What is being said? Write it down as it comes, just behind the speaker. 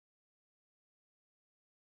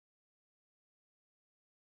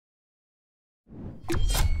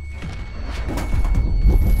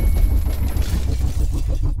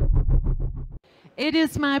It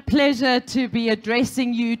is my pleasure to be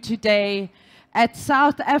addressing you today at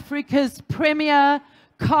South Africa's premier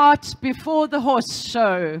Cart Before the Horse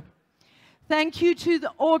show. Thank you to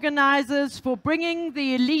the organizers for bringing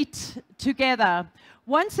the elite together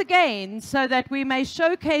once again so that we may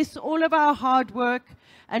showcase all of our hard work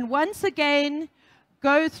and once again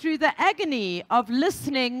go through the agony of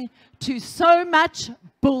listening to so much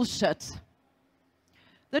bullshit.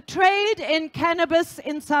 The trade in cannabis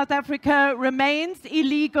in South Africa remains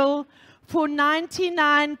illegal for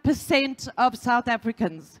 99% of South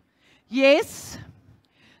Africans. Yes,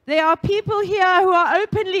 there are people here who are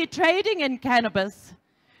openly trading in cannabis.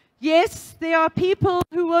 Yes, there are people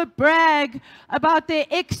who will brag about their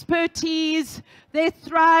expertise, their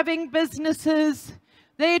thriving businesses,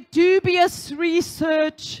 their dubious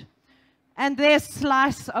research, and their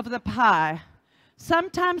slice of the pie,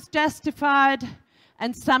 sometimes justified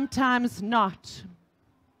and sometimes not.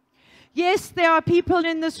 Yes, there are people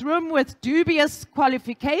in this room with dubious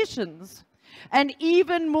qualifications and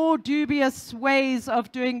even more dubious ways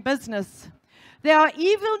of doing business. There are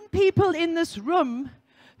even people in this room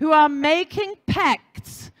who are making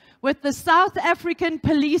pacts with the South African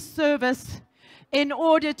Police Service in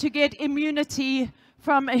order to get immunity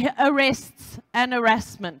from arrests and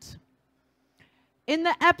harassment. In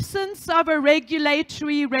the absence of a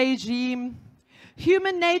regulatory regime,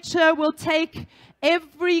 human nature will take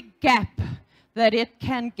every gap that it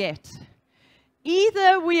can get.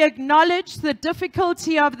 Either we acknowledge the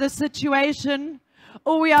difficulty of the situation,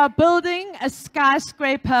 or we are building a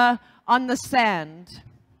skyscraper on the sand.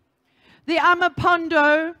 The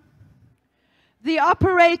Amapondo, the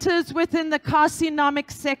operators within the carcinomic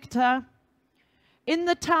sector, in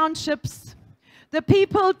the townships, the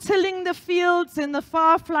people tilling the fields in the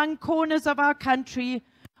far-flung corners of our country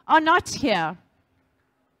are not here.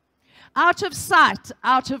 Out of sight,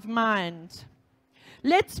 out of mind.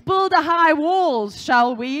 Let's build a high wall,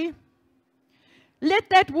 shall we? Let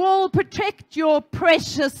that wall protect your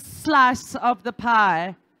precious slice of the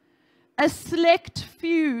pie. A select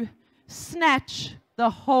few snatch the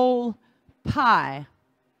whole pie.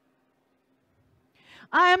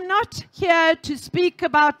 I am not here to speak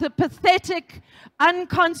about the pathetic,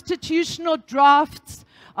 unconstitutional drafts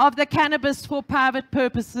of the Cannabis for Private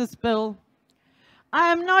Purposes Bill.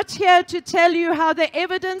 I am not here to tell you how the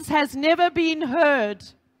evidence has never been heard,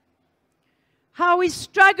 how we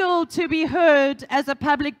struggle to be heard as a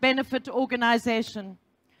public benefit organization.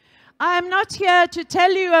 I am not here to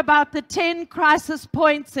tell you about the 10 crisis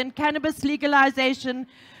points in cannabis legalization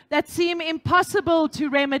that seem impossible to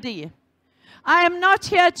remedy. I am not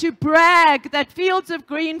here to brag that Fields of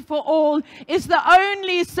Green for All is the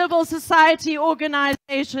only civil society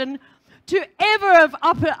organization to ever have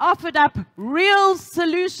offered up real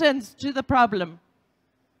solutions to the problem.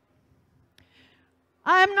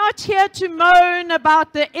 I am not here to moan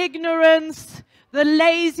about the ignorance, the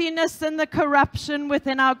laziness, and the corruption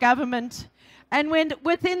within our government and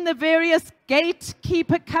within the various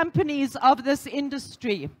gatekeeper companies of this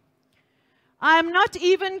industry. I am not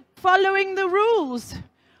even following the rules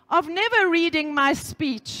of never reading my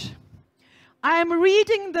speech. I am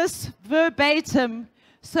reading this verbatim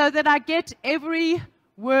so that I get every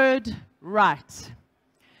word right.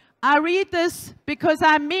 I read this because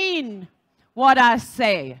I mean what I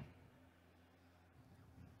say.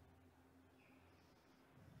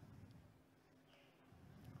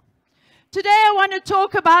 Today I want to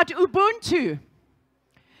talk about Ubuntu.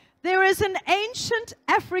 There is an ancient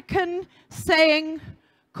African saying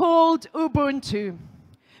called Ubuntu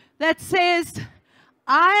that says,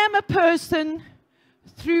 I am a person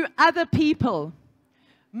through other people.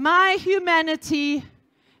 My humanity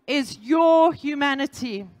is your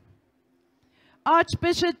humanity.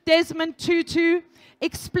 Archbishop Desmond Tutu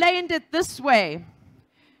explained it this way.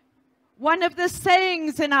 One of the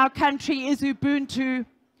sayings in our country is Ubuntu,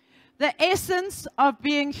 the essence of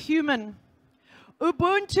being human.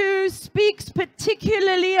 Ubuntu speaks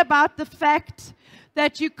particularly about the fact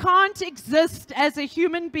that you can't exist as a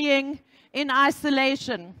human being in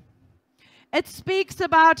isolation. It speaks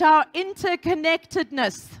about our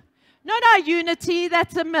interconnectedness, not our unity,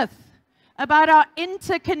 that's a myth, about our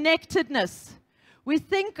interconnectedness. We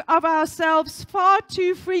think of ourselves far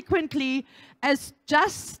too frequently as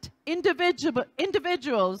just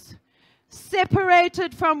individuals,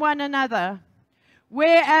 separated from one another,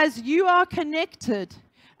 whereas you are connected,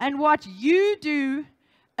 and what you do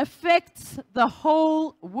affects the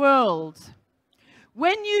whole world.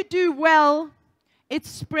 When you do well, it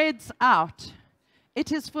spreads out.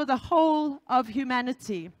 It is for the whole of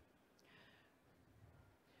humanity.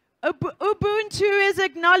 Ubuntu is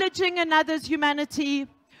acknowledging another's humanity.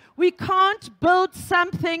 We can't build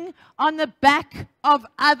something on the back of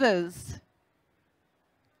others.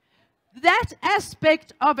 That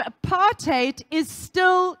aspect of apartheid is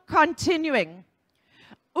still continuing.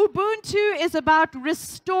 Ubuntu is about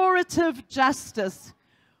restorative justice.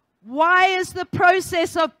 Why is the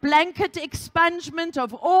process of blanket expungement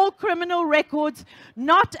of all criminal records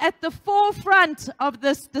not at the forefront of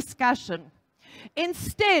this discussion?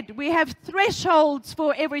 Instead, we have thresholds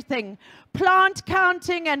for everything, plant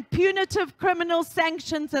counting and punitive criminal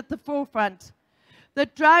sanctions at the forefront. The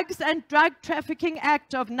Drugs and Drug Trafficking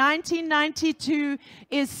Act of 1992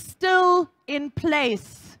 is still in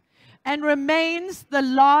place and remains the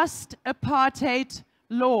last apartheid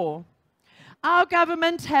law. Our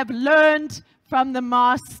government have learned from the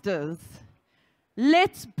masters.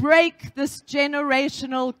 Let's break this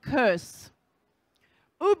generational curse.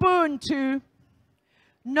 Ubuntu.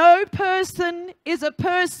 No person is a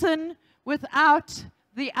person without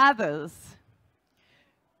the others.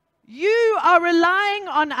 You are relying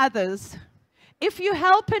on others. If you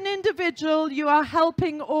help an individual, you are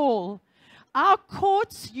helping all. Our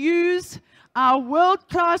courts use our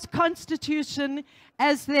world-class constitution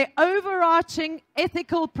as their overarching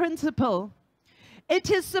ethical principle.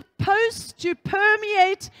 It is supposed to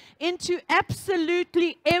permeate into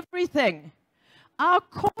absolutely everything. Our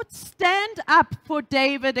courts stand up for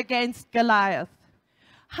David against Goliath.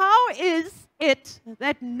 How is it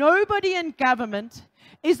that nobody in government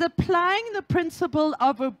is applying the principle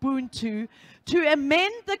of Ubuntu to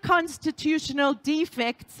amend the constitutional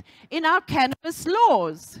defects in our cannabis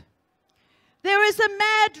laws? There is a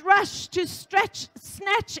mad rush to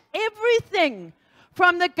snatch everything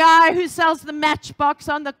from the guy who sells the matchbox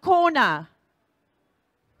on the corner.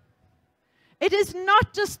 It is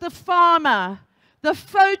not just the farmer, the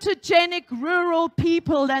photogenic rural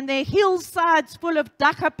people and their hillsides full of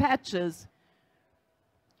ducker patches.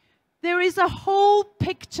 There is a whole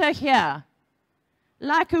picture here.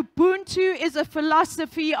 Like Ubuntu is a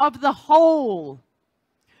philosophy of the whole.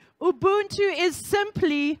 Ubuntu is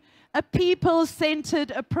simply a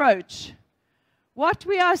people-centered approach. What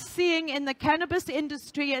we are seeing in the cannabis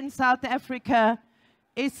industry in South Africa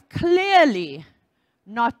is clearly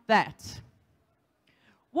not that.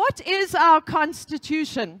 What is our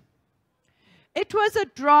constitution? It was a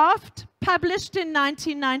draft published in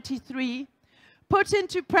 1993, put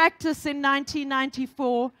into practice in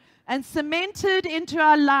 1994, and cemented into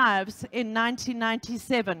our lives in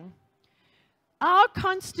 1997. Our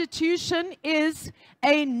constitution is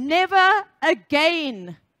a never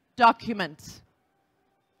again document.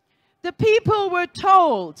 The people were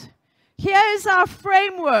told, here is our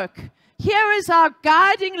framework, here is our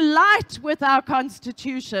guiding light with our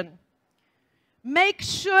constitution. Make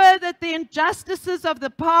sure that the injustices of the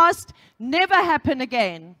past never happen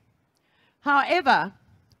again. However,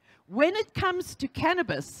 when it comes to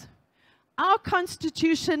cannabis, our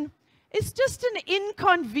constitution is just an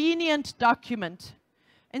inconvenient document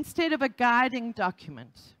instead of a guiding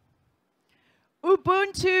document.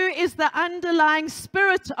 Ubuntu is the underlying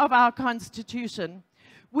spirit of our constitution.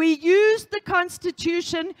 We used the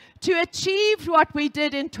constitution to achieve what we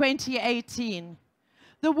did in 2018.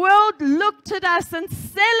 The world looked at us and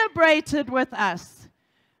celebrated with us.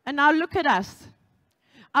 And now look at us.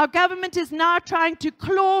 Our government is now trying to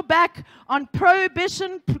claw back on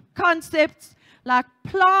prohibition concepts like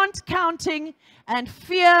plant counting and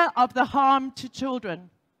fear of the harm to children.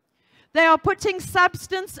 They are putting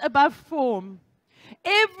substance above form.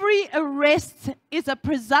 Every arrest is a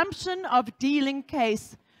presumption of dealing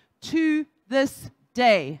case to this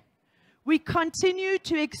day. We continue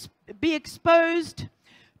to be exposed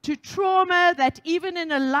to trauma that even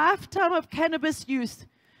in a lifetime of cannabis use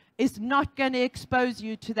is not going to expose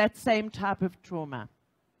you to that same type of trauma.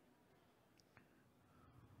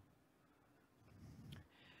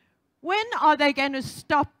 When are they going to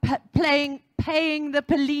stop paying the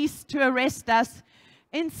police to arrest us?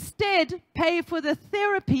 Instead, pay for the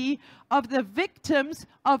therapy of the victims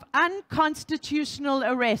of unconstitutional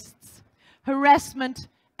arrests, harassment,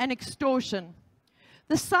 and extortion.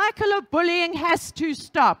 The cycle of bullying has to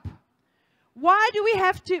stop. Why do we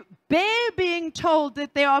have to bear being told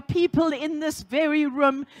that there are people in this very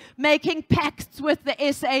room making pacts with the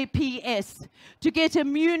SAPS to get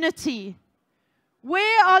immunity?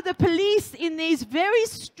 Where are the police in these very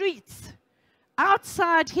streets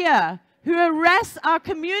outside here who harass our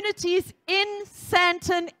communities in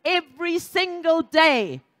Sandton every single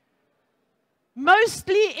day,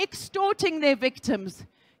 mostly extorting their victims?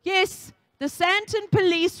 Yes, the Sandton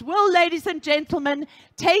police will, ladies and gentlemen,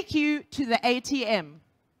 take you to the ATM.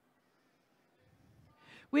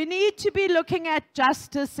 We need to be looking at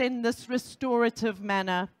justice in this restorative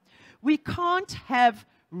manner. We can't have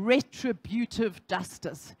retributive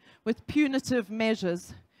justice with punitive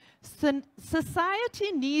measures.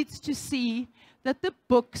 Society needs to see that the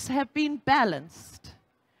books have been balanced.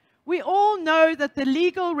 We all know that the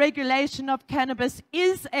legal regulation of cannabis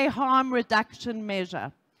is a harm reduction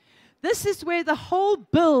measure. This is where the whole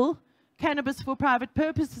bill, Cannabis for Private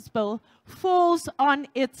Purposes Bill, falls on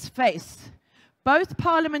its face. Both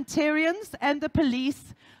parliamentarians and the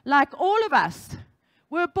police, like all of us,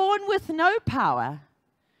 were born with no power.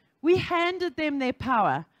 We handed them their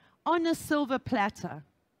power on a silver platter.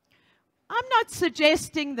 I'm not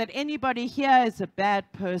suggesting that anybody here is a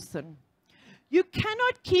bad person. You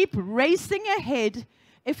cannot keep racing ahead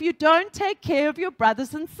if you don't take care of your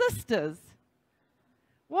brothers and sisters.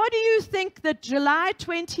 What do you think the July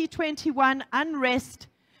 2021 unrest,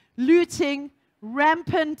 looting,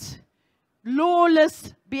 rampant,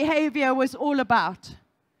 lawless behavior was all about?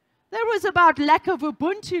 That was about lack of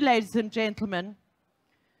Ubuntu, ladies and gentlemen.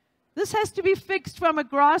 This has to be fixed from a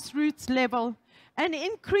grassroots level, and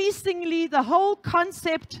increasingly the whole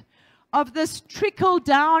concept of this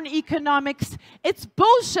trickle-down economics, it's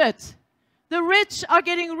bullshit. The rich are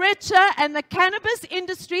getting richer, and the cannabis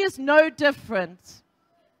industry is no different.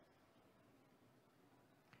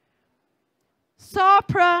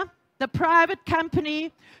 SAPRA, the private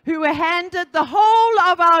company who were handed the whole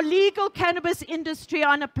of our legal cannabis industry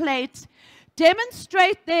on a plate,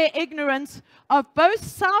 demonstrate their ignorance of both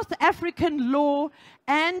South African law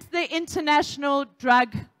and the international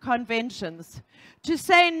drug conventions, to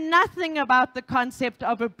say nothing about the concept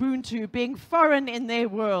of Ubuntu being foreign in their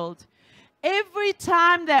world. Every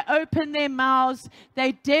time they open their mouths,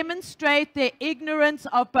 they demonstrate their ignorance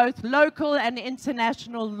of both local and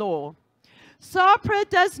international law. SAPRA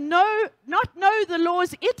does not know the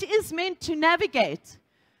laws it is meant to navigate.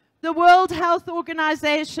 The World Health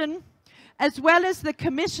Organization, as well as the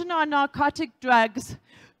Commission on Narcotic Drugs,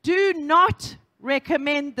 do not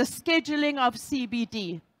recommend the scheduling of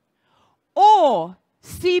CBD or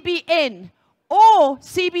CBN or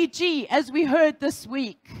CBG, as we heard this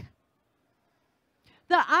week.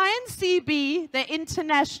 The INCB, the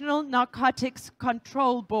International Narcotics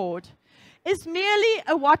Control Board, is merely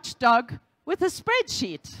a watchdog with a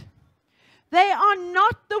spreadsheet. They are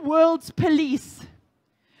not the world's police.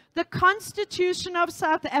 The Constitution of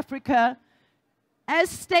South Africa, as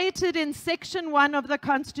stated in Section 1 of the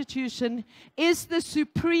Constitution, is the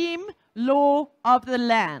supreme law of the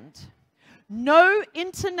land. No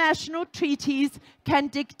international treaties can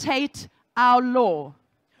dictate our law.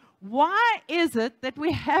 Why is it that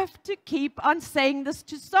we have to keep on saying this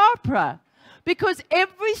to SAPRA? Because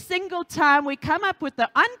every single time we come up with the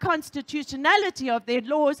unconstitutionality of their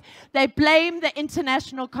laws, they blame the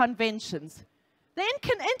international conventions. The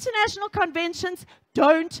international conventions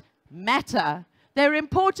don't matter. They're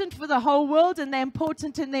important for the whole world, and they're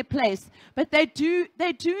important in their place. But they do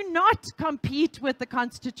not compete with the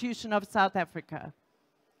Constitution of South Africa.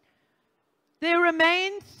 There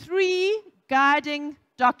remain 3 guiding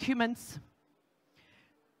documents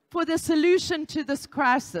for the solution to this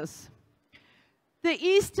crisis. The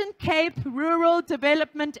Eastern Cape Rural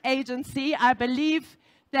Development Agency, I believe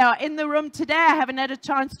they are in the room today. I haven't had a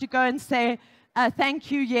chance to go and say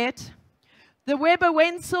thank you yet. The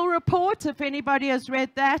Weber-Wenzel report, if anybody has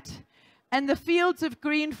read that, and the Fields of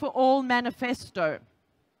Green for All manifesto.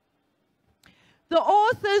 The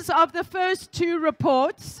authors of the first 2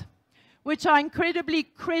 reports, which are incredibly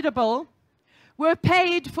credible, were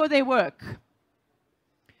paid for their work.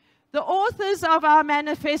 The authors of our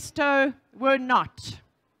manifesto were not.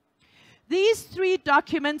 These 3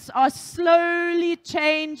 documents are slowly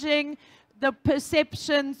changing the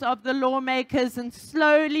perceptions of the lawmakers and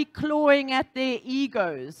slowly clawing at their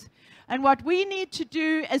egos. And what we need to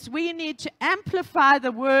do is we need to amplify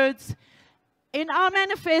the words in our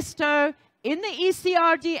manifesto, in the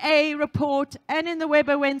ECRDA report, and in the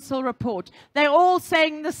Weber-Wenzel report. They're all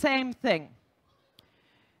saying the same thing.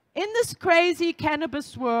 In this crazy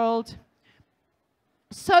cannabis world,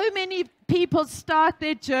 so many people start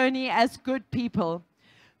their journey as good people.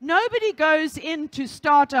 Nobody goes in to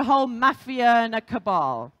start a whole mafia and a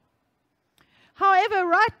cabal. However,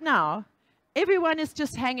 right now, everyone is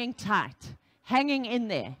just hanging tight, hanging in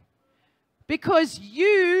there. Because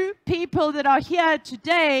you people that are here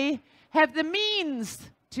today have the means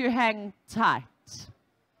to hang tight.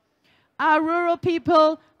 Our rural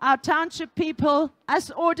people, our township people, us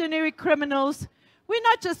ordinary criminals, we're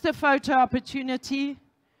not just a photo opportunity.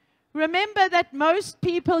 Remember that most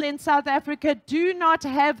people in South Africa do not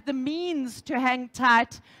have the means to hang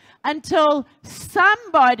tight until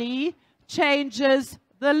somebody changes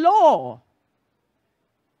the law.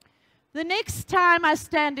 The next time I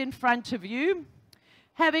stand in front of you,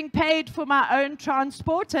 having paid for my own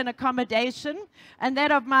transport and accommodation and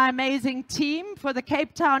that of my amazing team for the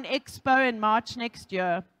Cape Town Expo in March next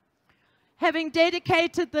year, having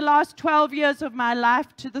dedicated the last 12 years of my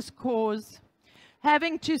life to this cause,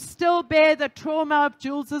 having to still bear the trauma of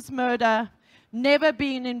Jules's murder, never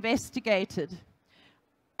been investigated,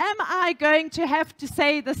 am I going to have to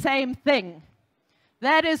say the same thing?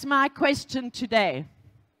 That is my question today.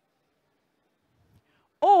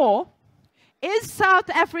 Or is South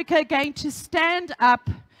Africa going to stand up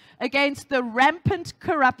against the rampant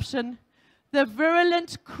corruption, the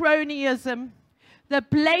virulent cronyism, the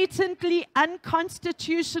blatantly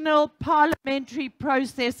unconstitutional parliamentary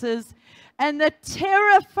processes, and the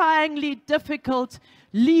terrifyingly difficult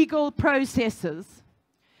legal processes?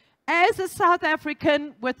 As a South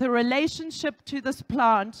African with a relationship to this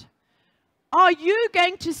plant, are you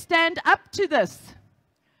going to stand up to this?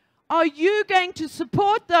 Are you going to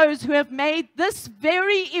support those who have made this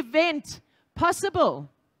very event possible?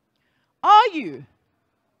 Are you?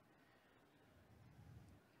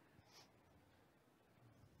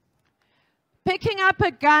 Picking up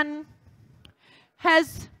a gun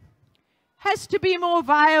has to be more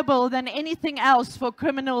viable than anything else for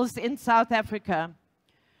criminals in South Africa.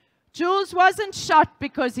 Jules wasn't shot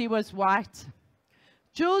because he was white.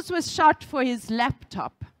 Jules was shot for his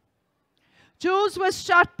laptop. Jules was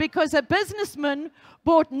shot because a businessman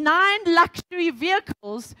bought 9 luxury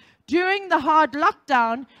vehicles during the hard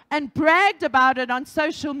lockdown and bragged about it on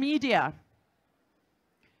social media.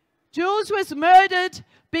 Jules was murdered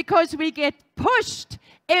because we get pushed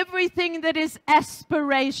everything that is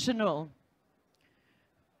aspirational.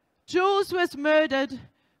 Jules was murdered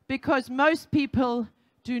because most people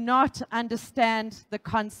do not understand the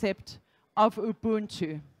concept of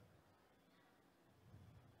Ubuntu.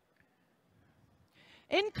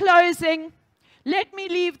 In closing, let me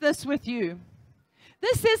leave this with you.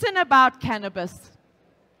 This isn't about cannabis,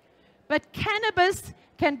 but cannabis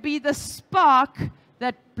can be the spark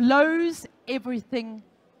that blows everything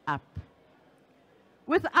up.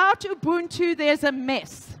 Without Ubuntu, there's a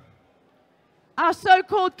mess. Our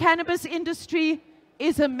so-called cannabis industry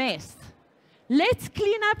is a mess. Let's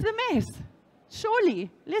clean up the mess. Surely,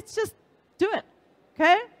 let's just do it,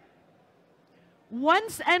 okay?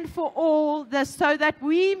 Once and for all, so that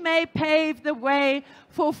we may pave the way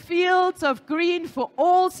for fields of green for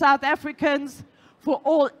all South Africans, for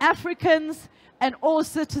all Africans, and all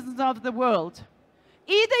citizens of the world.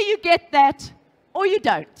 Either you get that or you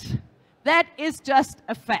don't. That is just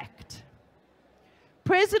a fact.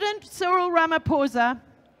 President Cyril Ramaphosa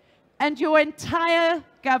and your entire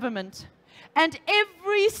government and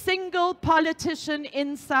every single politician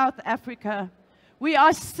in South Africa, we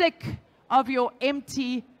are sick of your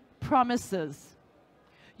empty promises.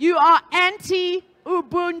 You are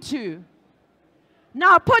anti-Ubuntu.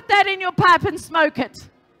 Now put that in your pipe and smoke it.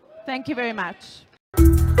 Thank you very much.